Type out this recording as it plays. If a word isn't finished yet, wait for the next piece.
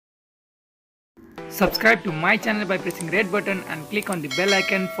Subscribe to my channel by pressing red button and click on the bell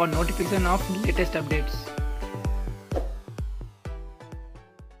icon for notification of latest updates.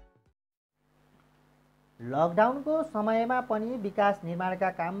 लकडाउनको समयमा पनि विकास निर्माणका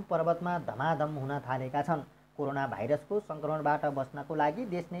काम पर्वतमा धमाधम हुन थालेका छन्। कोरोना भाइरसको संक्रमणबाट बच्नको लागि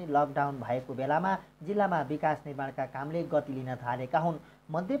देश नै लकडाउन भएको बेलामा जिल्लामा विकास निर्माणका कामले गति लिन थालेका हुन्।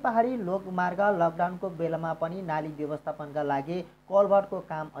 मध्य पहाडी लोकमार्ग लकडाउनको बेलामा पनि नाली व्यवस्थापनका लागि कलभर्टको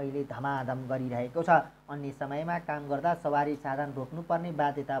काम अहिले धमाधम गरिरहेको छ। अन्य समयमा काम गर्दा सवारी साधन रोक्नुपर्ने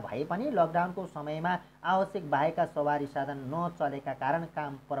बाध्यता भए पनि लकडाउनको समयमा आवश्यक भएका सवारी साधन नचलेका कारण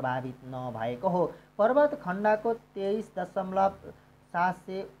काम प्रभावित नभएको हो। पर्वत खण्डको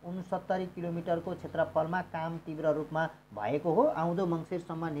 23.769 किलोमिटरको क्षेत्रफलमा काम तीव्र रूपमा भएको हो। आउँदो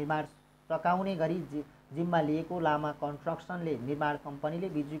मङ्सिरसम्म निर्माण सकाउने गरी जिम्मा लिएको लामा कन्स्ट्रक्सनले निर्माण कम्पनीले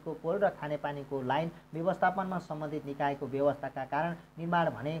बिजुलीको पोल र खानेपानीको लाइन व्यवस्थापनमा सम्बन्धित निकायको व्यवस्थाका कारण निर्माण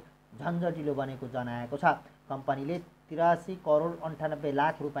भने झन्झटिलो बनेको जनाएको छ। कम्पनीले 83 करोड 98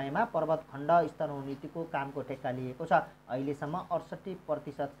 लाख रुपैयाँमा पर्वत खण्ड स्तरोन्नतिको कामको ठेक्का लिएको छ। अहिलेसम्म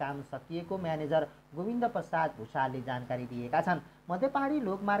 68% काम सकिएको म्यानेजर गोविन्द प्रसाद भुषालले जानकारी दिएका छन्। मध्य पहाडी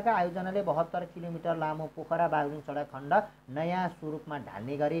लोकमार्ग आयोजनाले 72 किलोमिटर लामो पोखरा बागलुङ सडक खण्ड नयाँ स्वरूपमा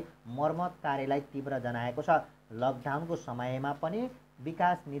ढाल्ने गरी मर्मत कार्यलाई तीव्र जनाएको छ। लकडाउनको समयमा पनि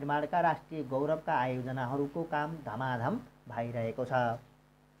विकास निर्माणका राष्ट्रिय गौरवका आयोजनाहरूको काम धमाधम भइरहेको छ।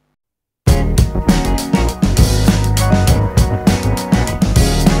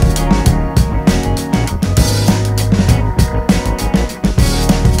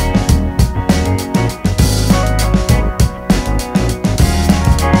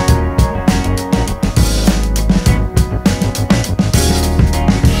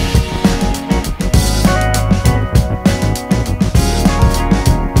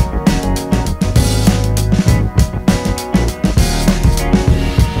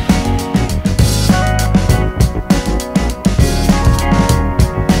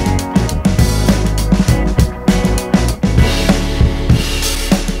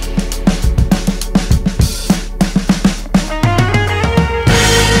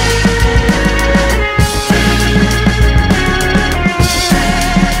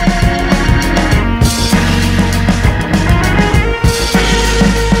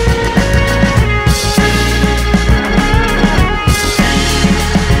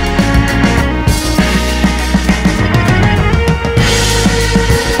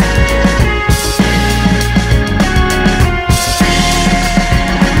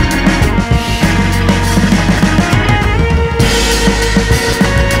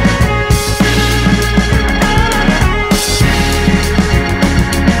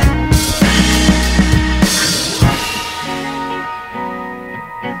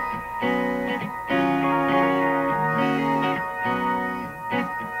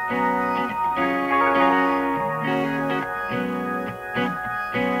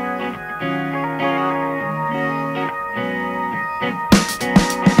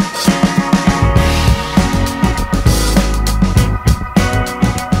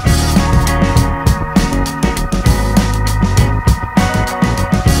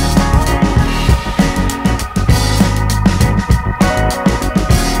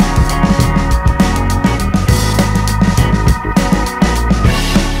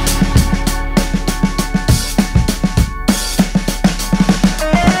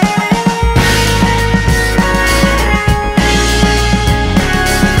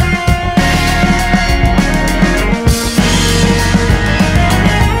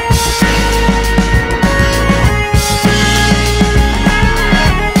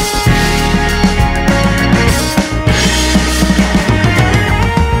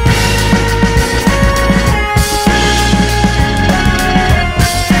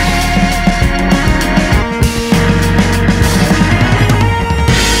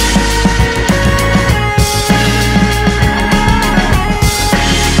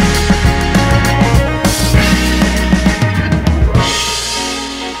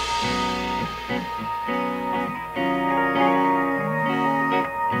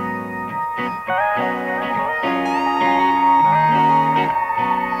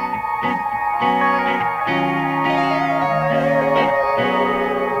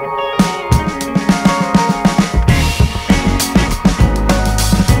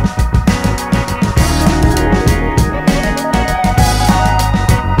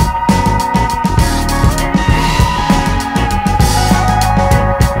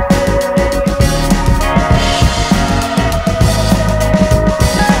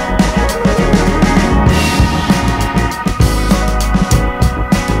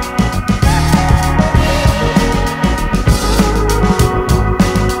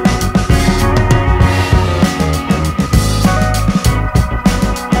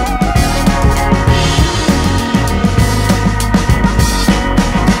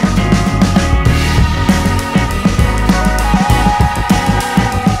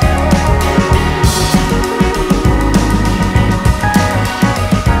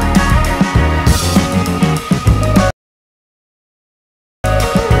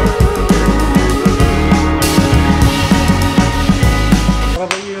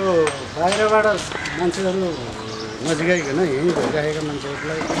 टाढाबाट मान्छेहरू नजिकैकन यहीँ भइरहेका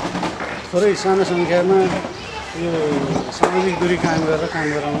मान्छेहरूलाई थोरै सानो सङ्ख्यामा यो सामाजिक दूरी कायम गरेर काम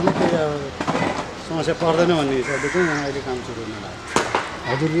गराउनु पनि केही अब समस्या पर्दैन भन्ने हिसाबले चाहिँ यहाँ अहिले काम सुरु हुन लाग्यो।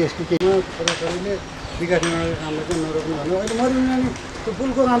 हजुरले यसको केही छोराछोरीले विकास निर्माणको कामलाई चाहिँ नरोक्नु भन्नु अहिले मरिमुनि त्यो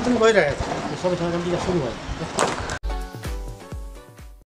पुलको काम पनि भइरहेको छ। सबैसँग विकास सुरु भयो।